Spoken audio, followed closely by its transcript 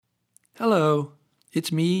Hello,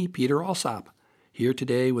 it's me, Peter Alsop, here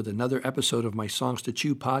today with another episode of my Songs to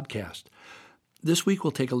Chew podcast. This week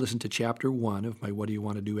we'll take a listen to Chapter 1 of my What Do You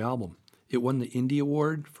Want to Do album. It won the Indie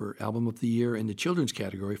Award for Album of the Year in the Children's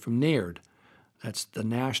category from NAIRD. That's the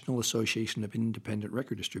National Association of Independent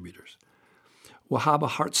Record Distributors. Wahaba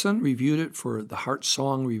Hartson reviewed it for the Heart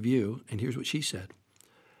Song Review, and here's what she said.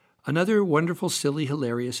 Another wonderful, silly,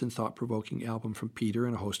 hilarious, and thought-provoking album from Peter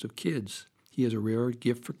and a host of kids. He has a rare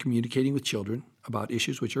gift for communicating with children about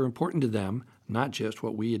issues which are important to them, not just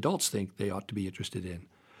what we adults think they ought to be interested in.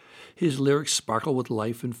 His lyrics sparkle with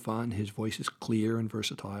life and fun, his voice is clear and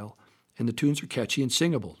versatile, and the tunes are catchy and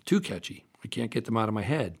singable, too catchy. I can't get them out of my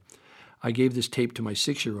head. I gave this tape to my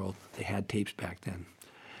 6-year-old. They had tapes back then.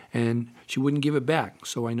 And she wouldn't give it back,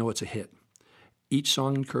 so I know it's a hit. Each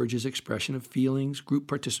song encourages expression of feelings, group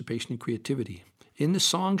participation, and creativity. In the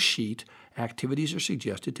song sheet, activities are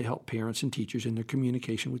suggested to help parents and teachers in their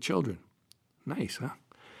communication with children. Nice, huh?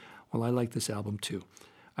 Well, I like this album too.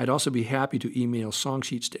 I'd also be happy to email song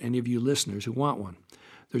sheets to any of you listeners who want one.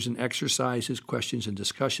 There's an exercises, questions, and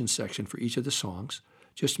discussion section for each of the songs.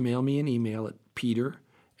 Just mail me an email at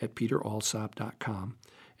peter@peteralsop.com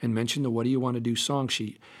and mention the What Do You Want to Do song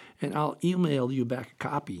sheet, and I'll email you back a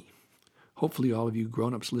copy. Hopefully all of you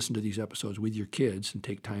grown-ups listen to these episodes with your kids and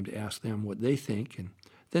take time to ask them what they think and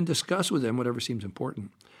then discuss with them whatever seems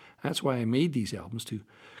important. That's why I made these albums, to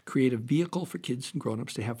create a vehicle for kids and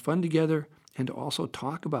grown-ups to have fun together and to also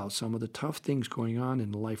talk about some of the tough things going on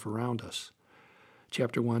in the life around us.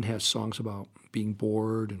 Chapter 1 has songs about being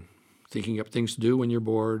bored and thinking up things to do when you're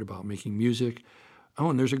bored, about making music. Oh,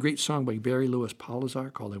 and there's a great song by Barry Lewis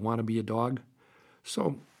Polizar called I Want to Be a Dog.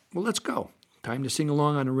 So, well, let's go. Time to sing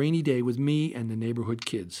along on a rainy day with me and the neighborhood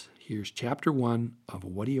kids. Here's Chapter 1 of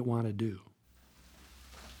What Do You Want to Do?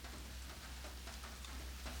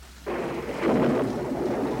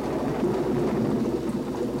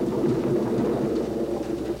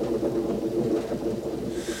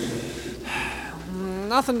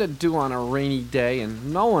 Nothing to do on a rainy day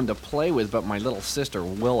and no one to play with but my little sister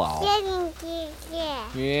Willow.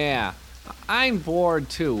 Yeah, I'm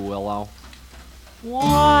bored too, Willow.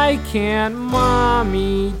 Why can't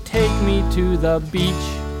Mommy take me to the beach?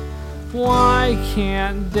 Why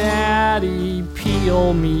can't Daddy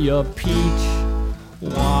peel me a peach?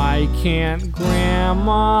 Why can't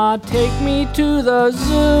Grandma take me to the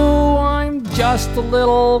zoo? I'm just a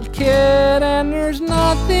little kid and there's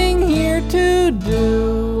nothing here to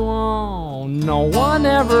do. Oh, no one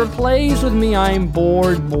ever plays with me. I'm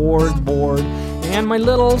bored, bored, bored. And my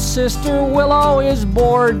little sister Willow is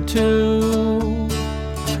bored too.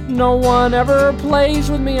 No one ever plays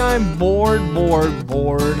with me. I'm bored, bored,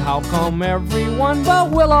 bored. How come everyone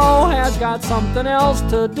but Willow has got something else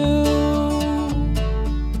to do?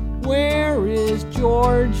 Where is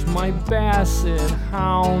George, my basset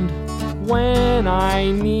hound? When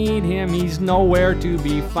I need him, he's nowhere to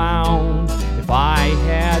be found. If I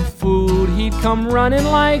had food, he'd come running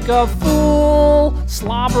like a fool,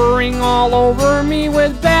 slobbering all over me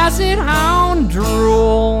with basset hound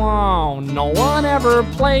drool. Oh, no one ever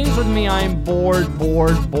plays with me. I'm bored,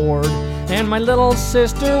 bored, bored. And my little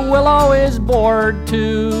sister Willow is bored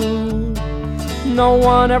too. No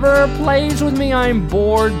one ever plays with me. I'm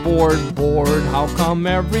bored, bored, bored. How come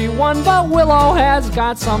everyone but Willow has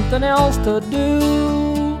got something else to do?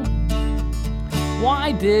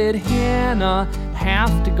 Why did Hannah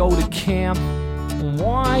have to go to camp?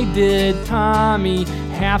 Why did Tommy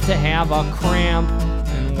have to have a cramp?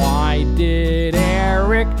 And why did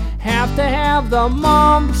Eric have to have the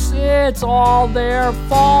mumps? It's all their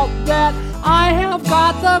fault that I have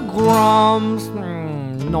got the grumps.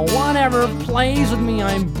 No one ever plays with me.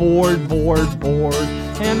 I'm bored, bored, bored.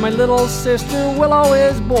 And my little sister Willow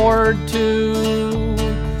is bored too.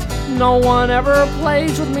 No one ever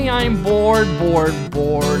plays with me. I'm bored, bored,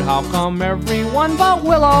 bored. How come everyone but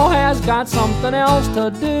Willow has got something else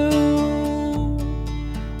to do?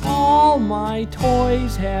 All my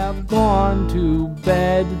toys have gone to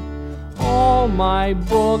bed. All my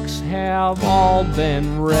books have all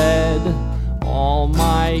been read. All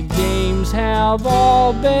my games have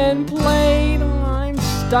all been played. I'm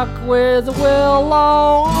stuck with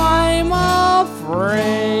Willow, I'm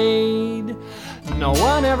afraid. No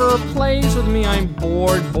one ever plays with me. I'm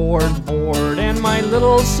bored, bored, bored. And my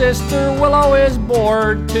little sister Willow is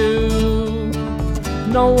bored too.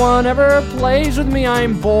 No one ever plays with me.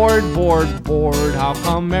 I'm bored, bored, bored. How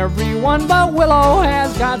come everyone but Willow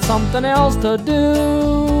has got something else to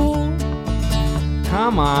do?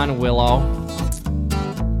 Come on, Willow.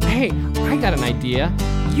 Hey, I got an idea.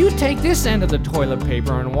 You take this end of the toilet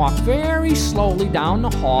paper and walk very slowly down the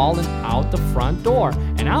hall and out the front door.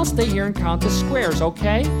 and I'll stay here and count the squares,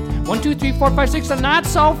 okay? 1, 2, 3, 4, 5, 6, and not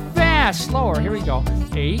so fast. Slower. Here we go.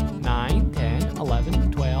 8, 9, 10,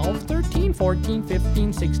 11, 12, 13, 14,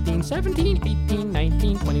 15, 16, 17, 18,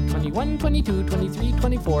 19, 20, 21, 22, 23,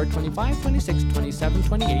 24, 25, 26, 27,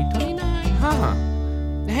 28, 29. Huh.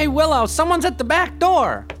 Hey, Willow, someone's at the back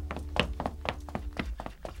door.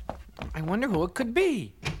 I wonder who it could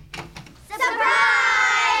be.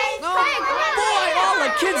 Surprise! Boy, all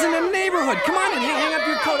the kids in the neighborhood. Come on in, hang up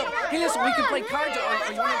your coat. Hey, listen, we can play cards, or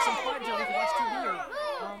you want to have some fudge, or we can watch TV.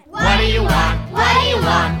 What do you want? What do you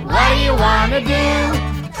want? What do you want to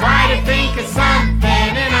do? Try to think of something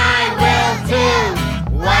and I will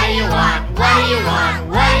too. What do you want? What do you want?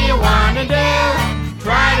 What do you want to do?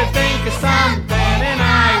 Try to think of something and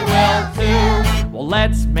I will too. Well,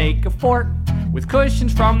 let's make a fort with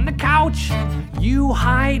cushions from the couch. You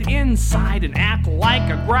hide inside and act like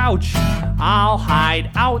a grouch. I'll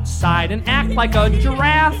hide outside and act like a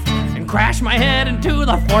giraffe and crash my head into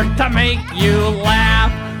the fort to make you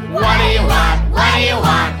laugh. What do you want? What do you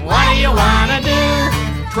want? What do you want to do?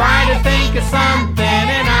 Try to think of something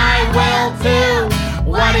and I will too.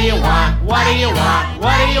 What do you want? What do you want?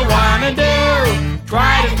 What do you want to do?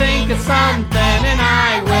 Try to think of something and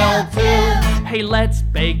I will too. Hey, let's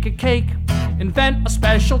bake a cake, invent a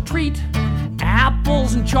special treat.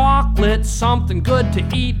 Apples and chocolate, something good to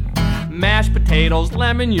eat. Mashed potatoes,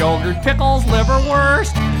 lemon yogurt, pickles,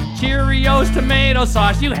 liverwurst, Cheerios, tomato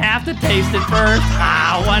sauce, you have to taste it first.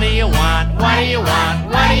 What do you want? What do you want?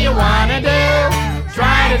 What do you want to do?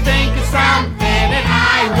 Try to think of something and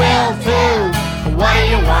I will too. What do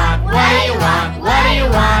you want? What do you want? What do you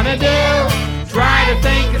want to do? Try to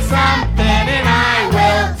think of something and I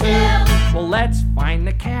will too. Well, let's find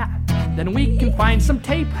the cat, then we can find some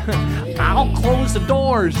tape. I'll close the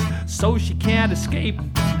doors so she can't escape.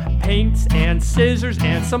 Paints and scissors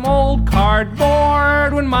and some old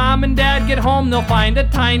cardboard. When Mom and Dad get home, they'll find a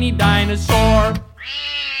tiny dinosaur.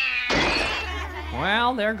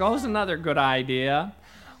 Well, there goes another good idea.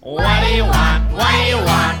 What do you want? What do you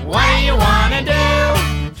want? What do you want to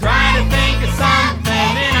do? Try to think of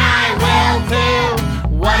something and I will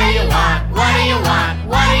too. What do you want? What do you want?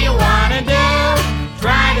 What do you want to do?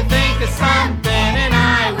 Try to think of something and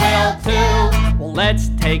I will too. Well, let's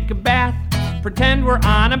take a bath, pretend we're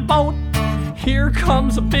on a boat. Here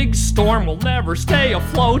comes a big storm, we'll never stay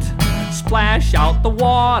afloat. Splash out the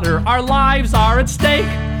water, our lives are at stake.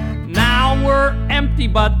 Now we're empty,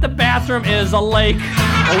 but the bathroom is a lake.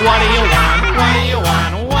 What do you want? What do you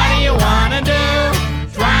want? What do you want to do?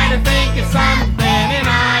 Try to think of something and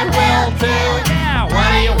I will too. Yeah, what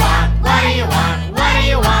do you want? What do you want? What do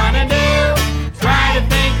you want to do? Try to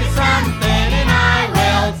think of something and I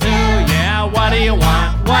will too. Yeah, what do you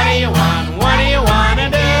want? What do you want? What do you want to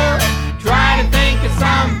do? Try to think of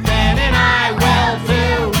something and I will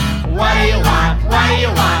too. What do you want? What do you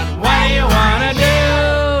want? What do you want to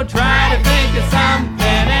do? Try to think of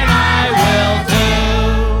something and I will too.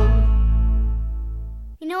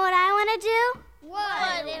 You know what I want to do?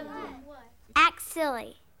 What? Act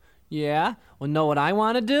silly. Yeah, well, know what I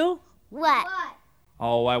want to do? What?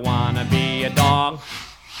 Oh, I want to be a dog.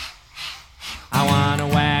 I want to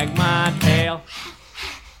wag my tail.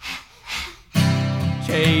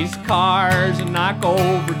 Chase cars and knock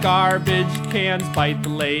over garbage cans. Bite the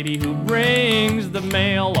lady who brings the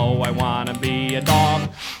mail. Oh, I want to be a dog.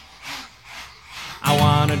 I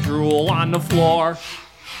want to drool on the floor.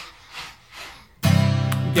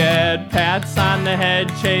 Get pats on the head,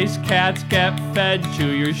 chase cats, get fed,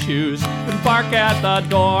 chew your shoes, and bark at the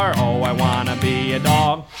door. Oh, I want to be a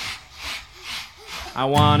dog. I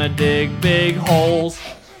want to dig big holes.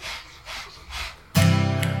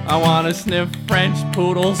 I want to sniff French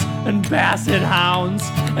poodles and basset hounds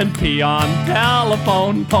and pee on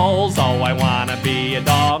telephone poles. Oh, I want to be a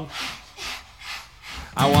dog.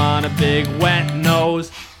 I want a big wet nose.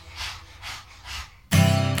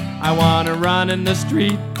 I want to run in the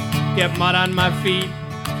street, get mud on my feet,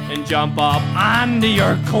 and jump up onto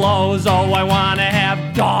your clothes. Oh, I want to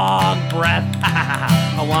have dog breath.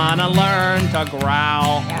 I want to learn to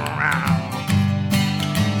growl.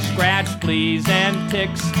 Scratch fleas and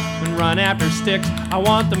ticks and run after sticks. I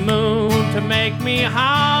want the moon to make me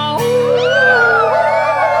howl.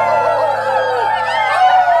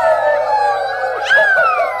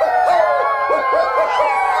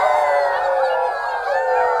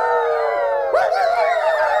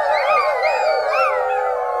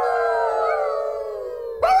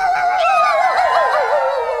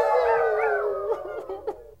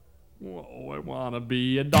 Whoa, I want to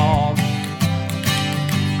be a dog.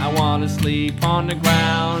 I want to sleep on the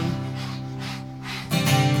ground.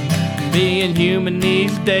 Being human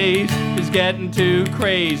these days is getting too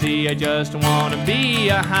crazy. I just want to be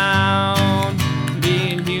a hound.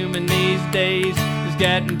 Being human these days is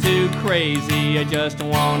getting too crazy. I just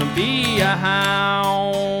want to be a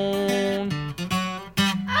hound.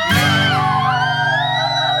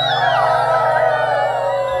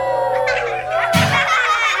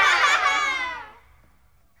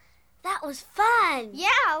 That was fun. Yeah,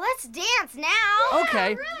 let's dance now.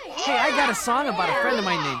 Okay. Hey, I got a song about a friend of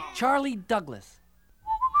mine named Charlie Douglas.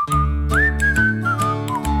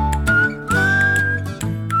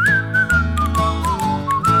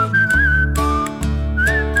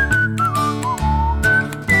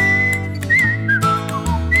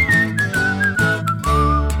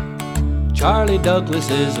 Charlie Douglas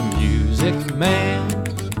is a music man.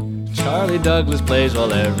 Charlie Douglas plays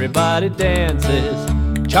while everybody dances.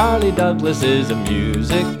 Charlie Douglas is a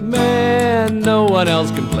music man. No one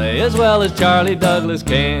else can play as well as Charlie Douglas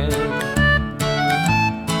can.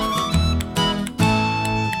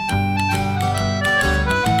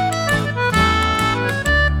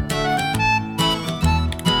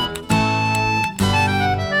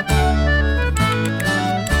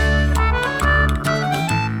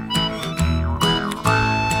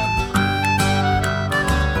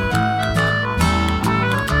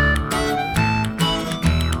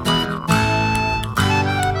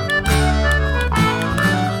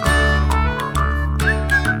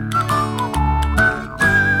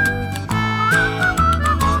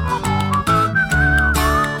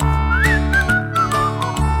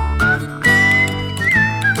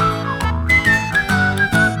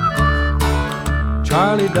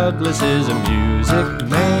 Charlie Douglas is a music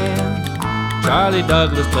man. Charlie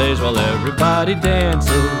Douglas plays while everybody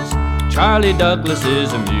dances. Charlie Douglas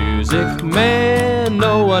is a music man.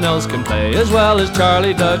 No one else can play as well as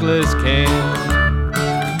Charlie Douglas can.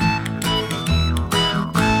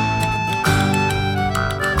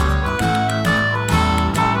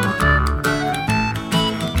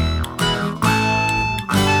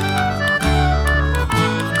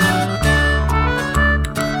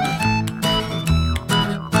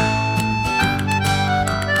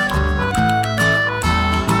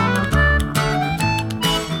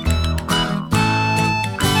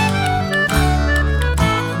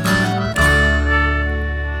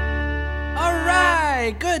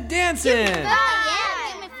 Good dancing!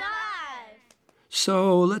 Yeah, give me 5.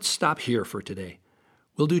 So let's stop here for today.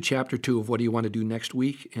 We'll do Chapter 2 of What Do You Want to Do next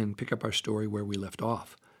week and pick up our story where we left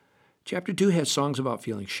off. Chapter 2 has songs about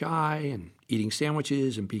feeling shy and eating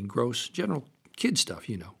sandwiches and being gross, general kid stuff,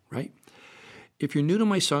 you know, right? If you're new to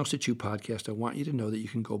my Songs to Chew podcast, I want you to know that you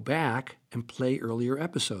can go back and play earlier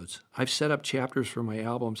episodes. I've set up chapters for my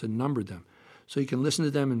albums and numbered them, so you can listen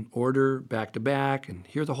to them in order, back to back, and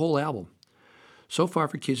hear the whole album. So far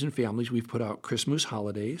for kids and families, we've put out Christmas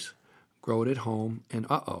Holidays, Grow It at Home, and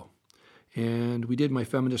Uh-Oh. And we did my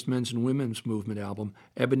feminist men's and women's movement album,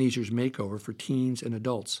 Ebenezer's Makeover, for teens and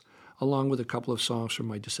adults, along with a couple of songs from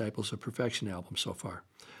my Disciples of Perfection album so far.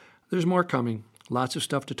 There's more coming, lots of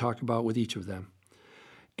stuff to talk about with each of them.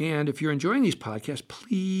 And if you're enjoying these podcasts,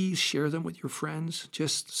 please share them with your friends.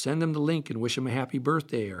 Just send them the link and wish them a happy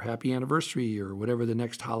birthday or happy anniversary or whatever the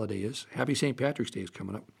next holiday is. Happy St. Patrick's Day is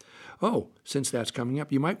coming up. Oh, since that's coming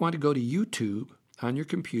up, you might want to go to YouTube on your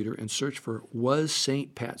computer and search for Was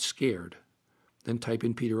St. Pat Scared? Then type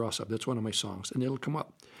in Peter Alsop. That's one of my songs, and it'll come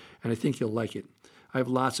up. And I think you'll like it. I have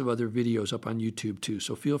lots of other videos up on YouTube too,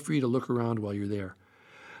 so feel free to look around while you're there.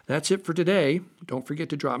 That's it for today. Don't forget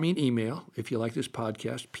to drop me an email if you like this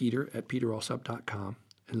podcast, peter@peteralsop.com,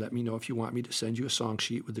 and let me know if you want me to send you a song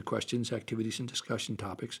sheet with the questions, activities, and discussion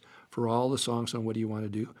topics for all the songs on What Do You Want to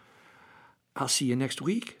Do. I'll see you next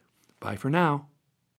week. Bye for now.